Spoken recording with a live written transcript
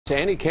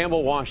Annie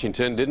Campbell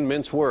Washington didn't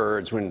mince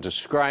words when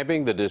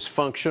describing the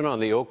dysfunction on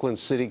the Oakland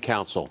City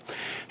Council.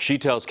 She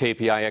tells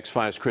KPIX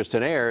 5's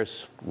Christin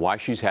Ayers why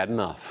she's had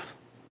enough.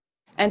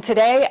 And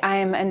today I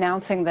am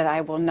announcing that I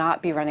will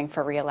not be running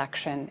for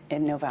re-election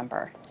in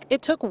November.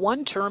 It took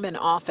one term in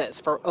office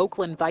for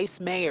Oakland Vice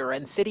Mayor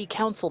and City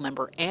Council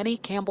member Annie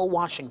Campbell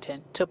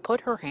Washington to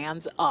put her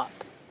hands up.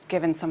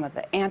 Given some of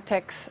the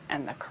antics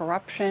and the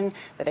corruption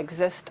that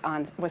exist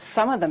with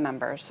some of the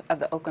members of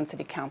the Oakland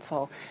City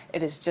Council,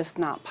 it is just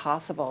not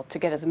possible to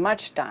get as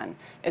much done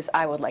as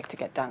I would like to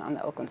get done on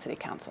the Oakland City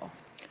Council.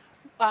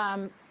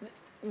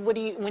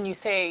 When you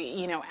say,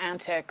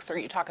 antics, or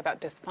you talk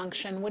about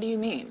dysfunction, what do you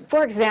mean?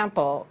 For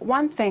example,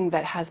 one thing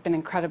that has been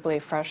incredibly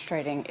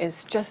frustrating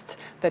is just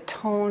the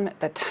tone,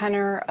 the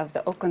tenor of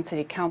the Oakland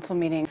City Council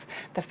meetings,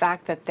 the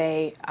fact that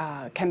they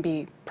can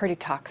be pretty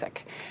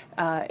toxic.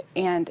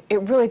 And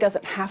it really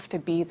doesn't have to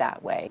be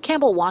that way.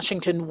 Campbell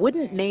Washington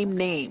wouldn't name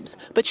names,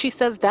 but she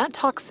says that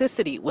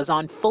toxicity was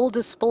on full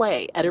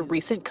display at a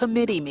recent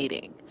committee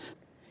meeting.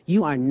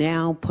 You are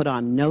now put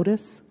on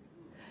notice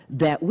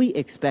that we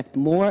expect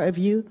more of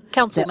you.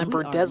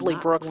 Councilmember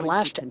Desley Brooks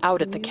lashed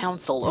out at the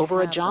council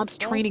over a jobs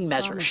training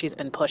measure she's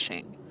been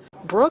pushing.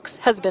 Brooks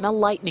has been a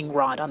lightning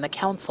rod on the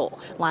council.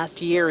 Last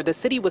year, the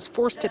city was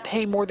forced to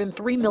pay more than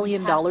 $3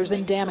 million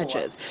in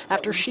damages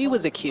after she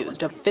was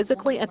accused of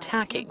physically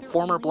attacking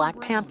former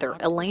Black Panther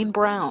Elaine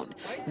Brown.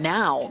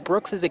 Now,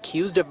 Brooks is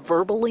accused of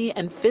verbally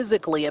and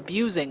physically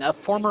abusing a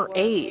former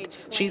aide.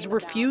 She's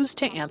refused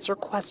to answer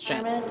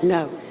questions.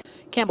 No.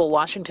 Campbell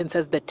Washington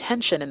says the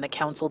tension in the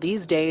council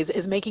these days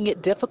is making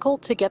it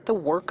difficult to get the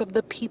work of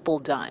the people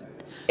done.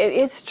 It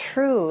is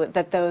true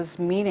that those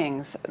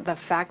meetings, the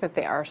fact that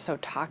they are so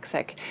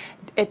toxic,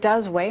 it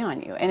does weigh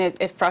on you and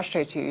it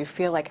frustrates you. You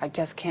feel like I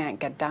just can't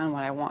get done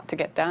what I want to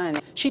get done.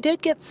 She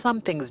did get some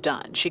things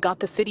done. She got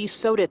the city's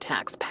soda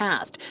tax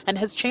passed and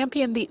has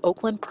championed the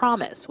Oakland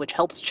Promise, which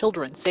helps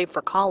children save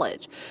for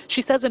college.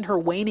 She says in her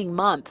waning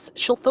months,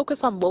 she'll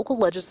focus on local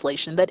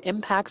legislation that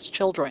impacts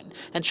children,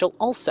 and she'll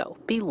also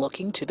be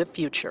looking to the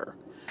future.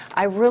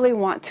 I really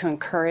want to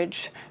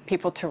encourage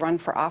people to run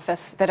for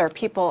office that are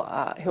people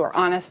who are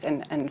honest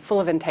and full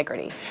of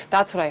integrity.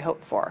 That's what I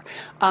hope for.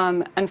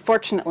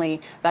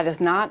 Unfortunately, that is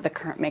not the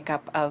current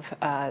makeup of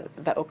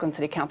the Oakland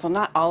City Council,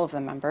 not all of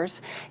the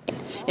members.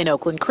 In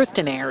Oakland,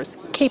 Christin Ayers,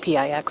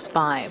 KPIX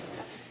 5.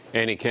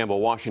 Annie Campbell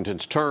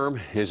Washington's term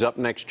is up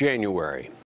next January.